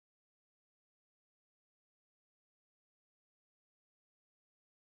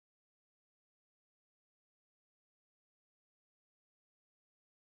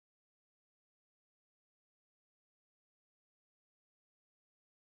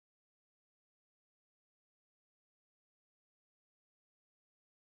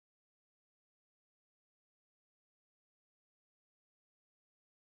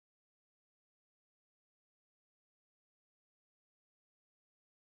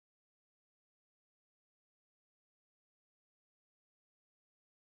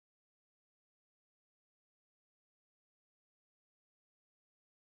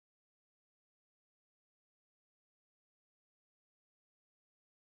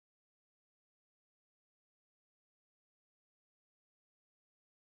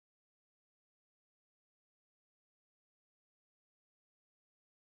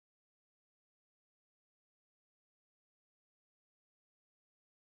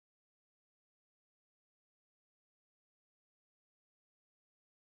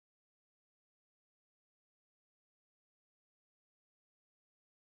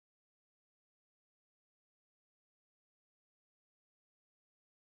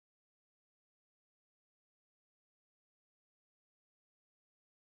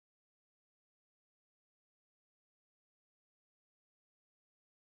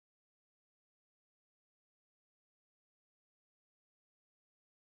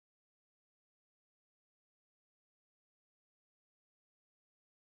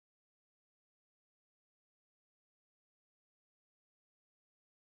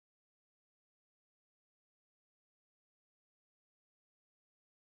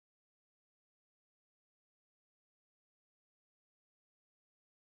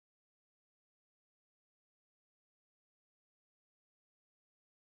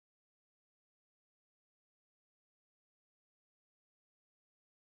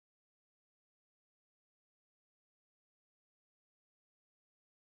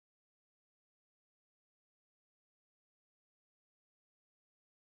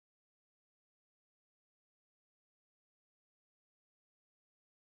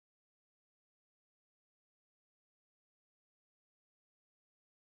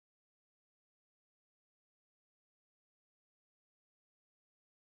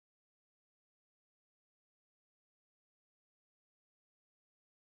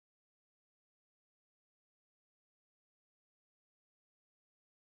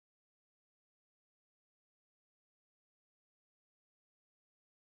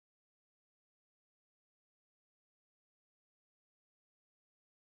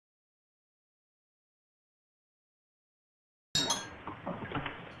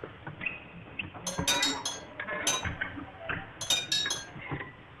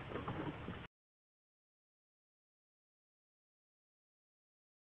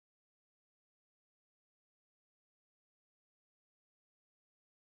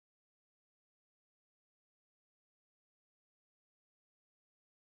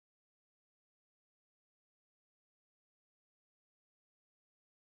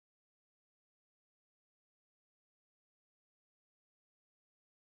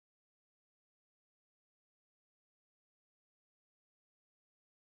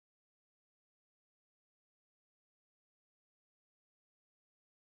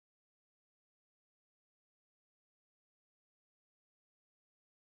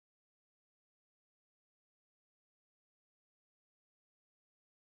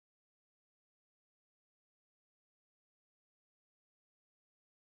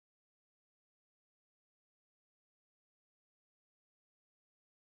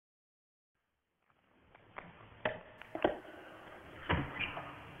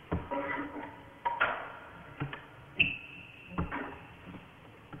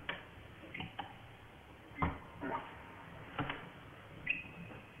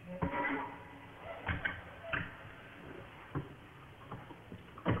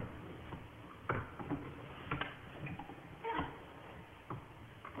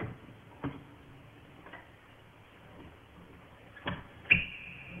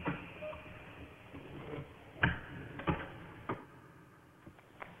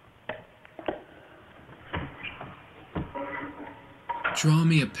Draw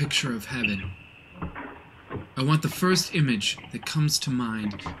me a picture of heaven. I want the first image that comes to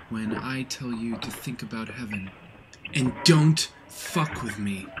mind when I tell you to think about heaven. And don't fuck with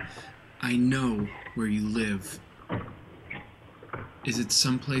me. I know where you live. Is it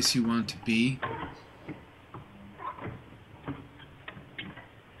someplace you want to be?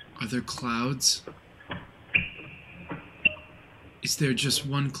 Are there clouds? Is there just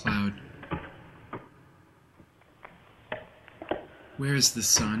one cloud? Where is the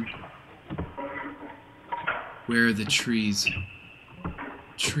sun? Where are the trees?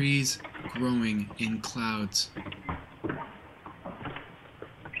 Trees growing in clouds.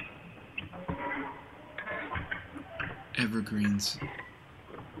 Evergreens.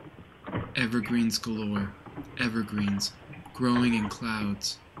 Evergreens galore. Evergreens growing in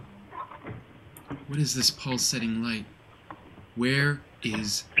clouds. What is this pulsating light? Where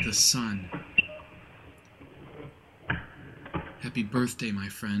is the sun? Happy birthday, my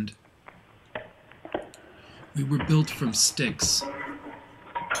friend. We were built from sticks.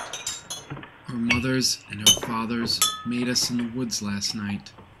 Our mothers and our fathers made us in the woods last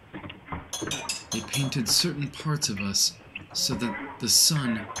night. They painted certain parts of us so that the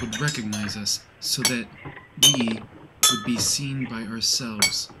sun would recognize us, so that we would be seen by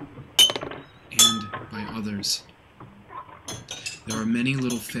ourselves and by others. There are many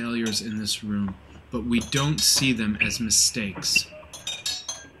little failures in this room, but we don't see them as mistakes.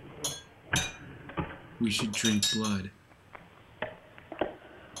 We should drink blood.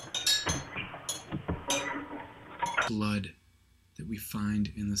 Blood that we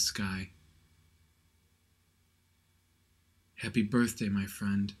find in the sky. Happy birthday, my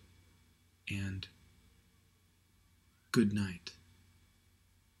friend, and good night.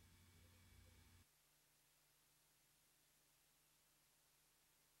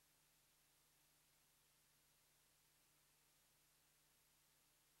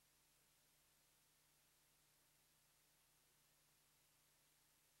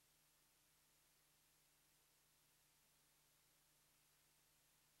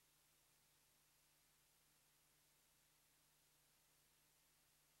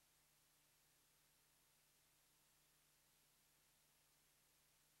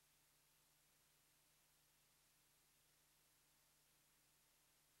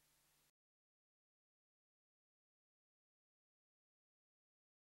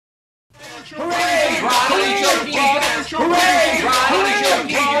 Hooray! Rodney Jerky Dance! Hooray! Rodney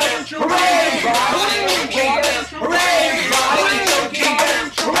Jerky Dance! Hooray! Rodney Jerky Dance! Hooray! Rodney Jerky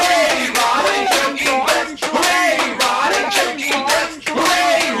Dance! Hooray! Rodney Jerky Dance! Hooray! Rodney Jerky Dance!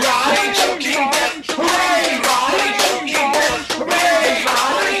 Hooray! Rodney Jerky Dance! Hooray!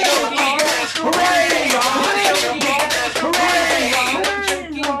 Rodney Jerky Dance! Hooray! Rodney Jerky Dance! Hooray! Rodney Jerky Dance! Hooray!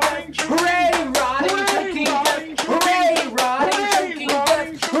 Hooray! Rodney Jerky Dance! Hooray! Rodney Jerky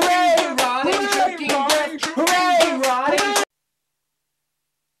Dance! Hooray! Rodney Jerky Dance! Hooray! Rodney!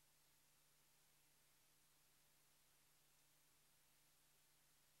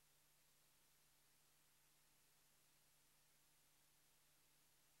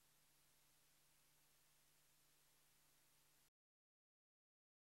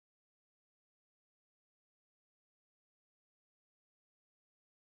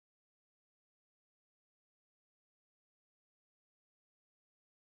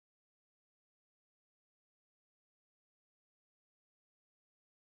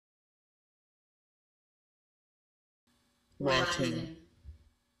 Watching.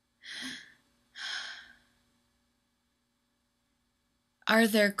 Are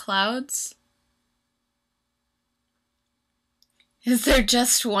there clouds? Is there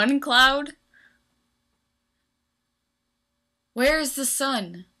just one cloud? Where is the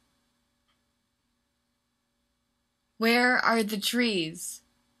sun? Where are the trees?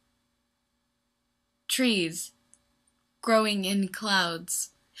 Trees growing in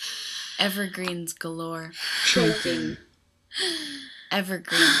clouds. Evergreens galore. Choking.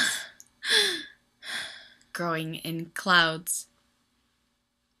 Evergreens growing in clouds.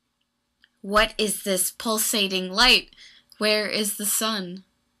 What is this pulsating light? Where is the sun?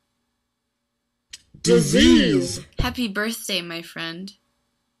 Disease! Happy birthday, my friend.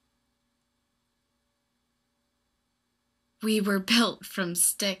 We were built from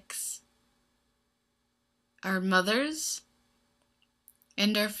sticks. Our mothers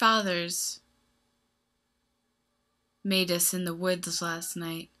and our fathers made us in the woods last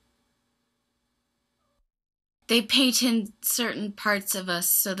night. They painted certain parts of us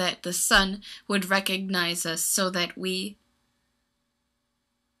so that the sun would recognize us, so that we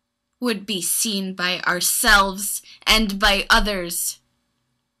would be seen by ourselves and by others.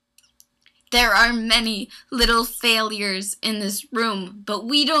 There are many little failures in this room, but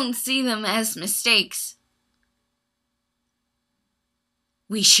we don't see them as mistakes.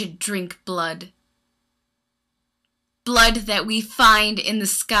 We should drink blood. Blood that we find in the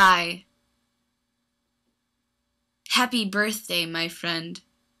sky. Happy birthday, my friend.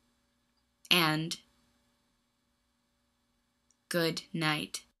 And good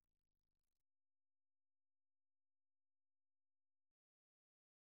night.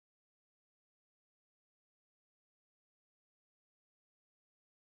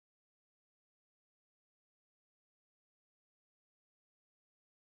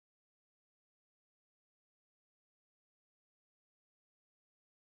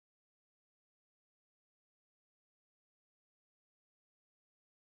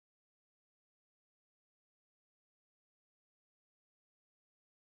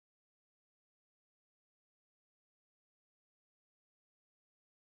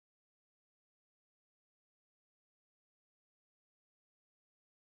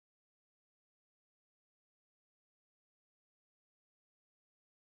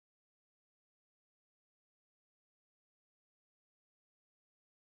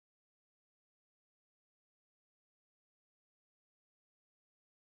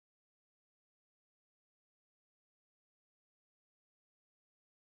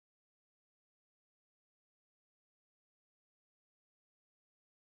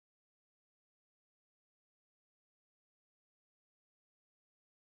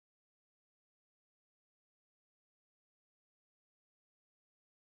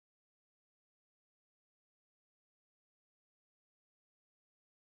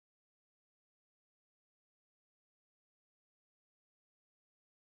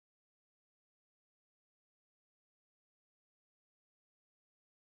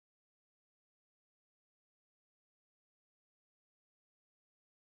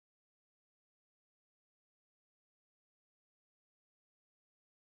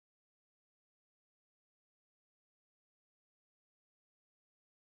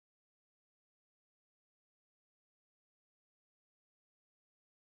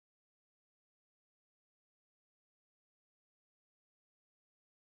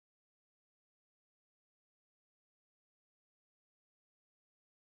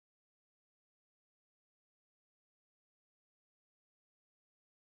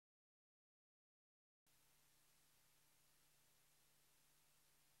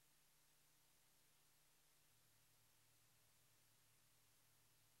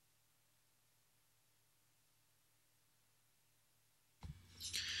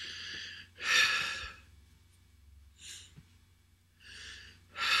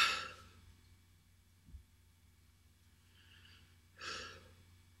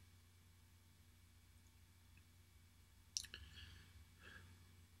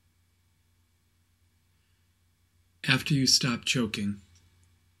 After you stop choking,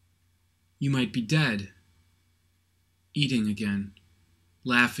 you might be dead, eating again,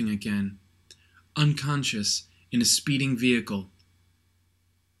 laughing again, unconscious in a speeding vehicle,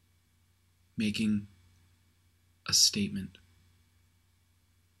 making a statement.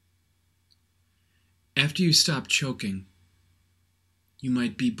 After you stop choking, you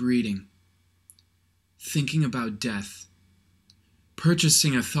might be breeding, thinking about death,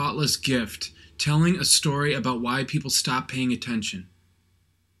 purchasing a thoughtless gift, telling a story about why people stop paying attention,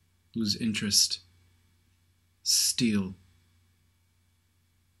 lose interest, steal.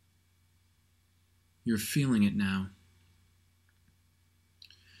 You're feeling it now.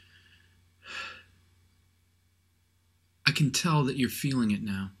 I can tell that you're feeling it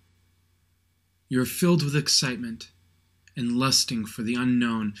now. You're filled with excitement and lusting for the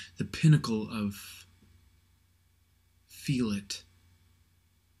unknown, the pinnacle of feel it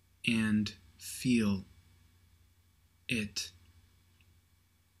and feel it.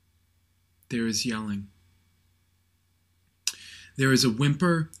 There is yelling. There is a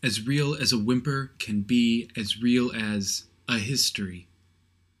whimper as real as a whimper can be, as real as a history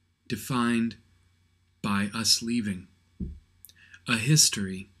defined by us leaving. A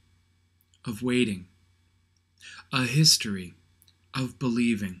history of waiting. A history of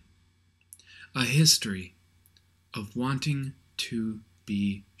believing. A history of wanting to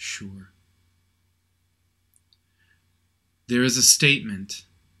be sure. There is a statement,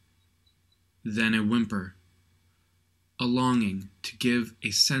 then a whimper, a longing to give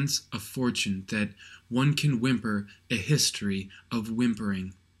a sense of fortune that one can whimper a history of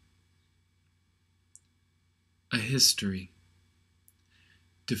whimpering. A history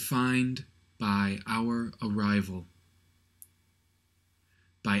defined by our arrival,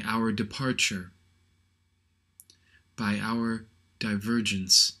 by our departure, by our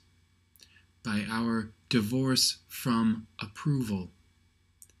divergence, by our divorce from approval,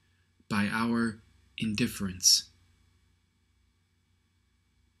 by our indifference.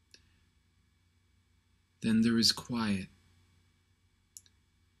 Then there is quiet,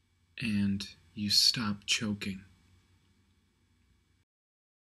 and you stop choking.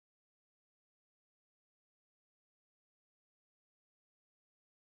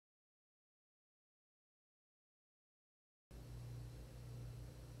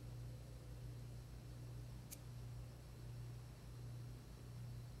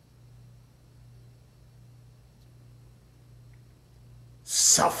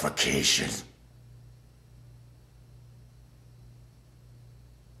 Suffocation.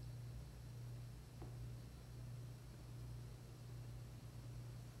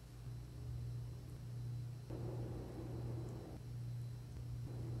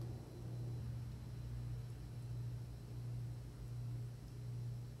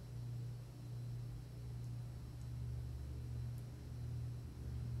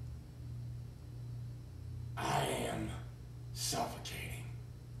 I am suffocating.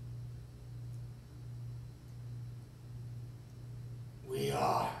 We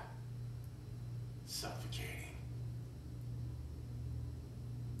are suffocating.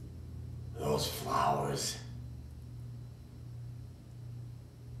 Those flowers,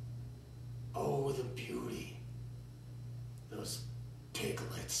 oh, the beauty. Those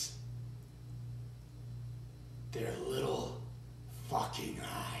piglets, their little fucking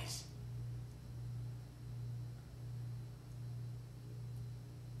eyes,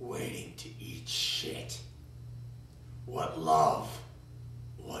 waiting to eat shit. What love,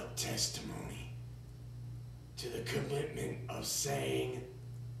 what testimony to the commitment of saying,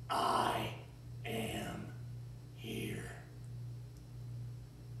 I am here.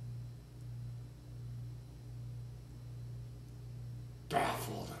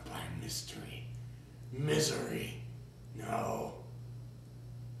 Baffled by mystery, misery. No,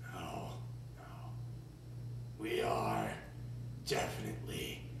 no, no. We are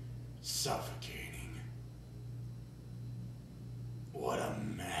definitely suffocating. What a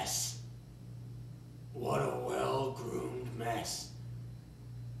mess. What a well-groomed mess.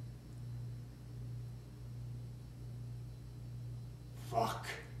 Fuck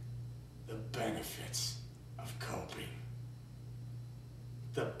the benefits of coping.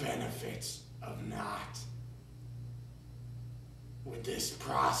 The benefits of not. With this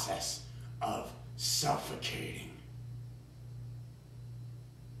process of suffocating.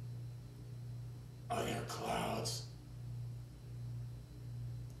 Are there clouds?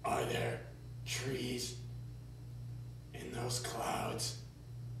 Are there trees in those clouds?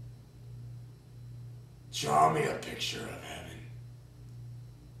 Draw me a picture of heaven.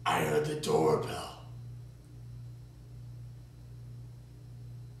 I heard the doorbell.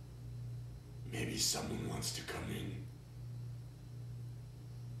 Maybe someone wants to come in.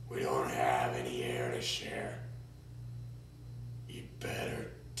 We don't have any air to share. You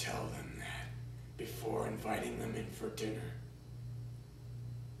better tell them that before inviting them in for dinner.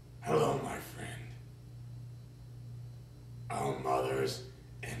 Hello, my friend. Our mothers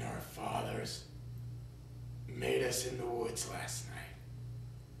and our fathers made us in the woods last night.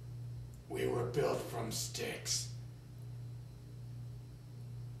 We were built from sticks.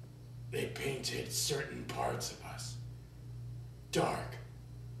 They painted certain parts of us dark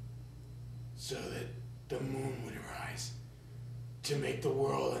so that the moon would rise, to make the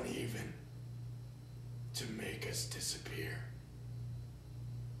world uneven, to make us disappear.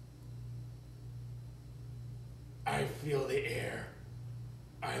 I feel the air.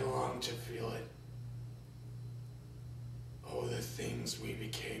 I long to feel it. Oh, the things we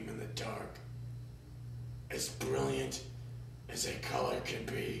became in the dark. As brilliant as a color can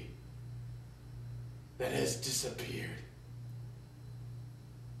be, that has disappeared.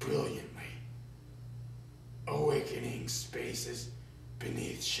 Brilliantly. Awakening spaces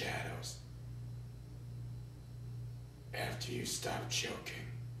beneath shadows. After you stop choking,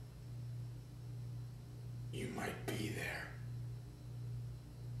 you might be there.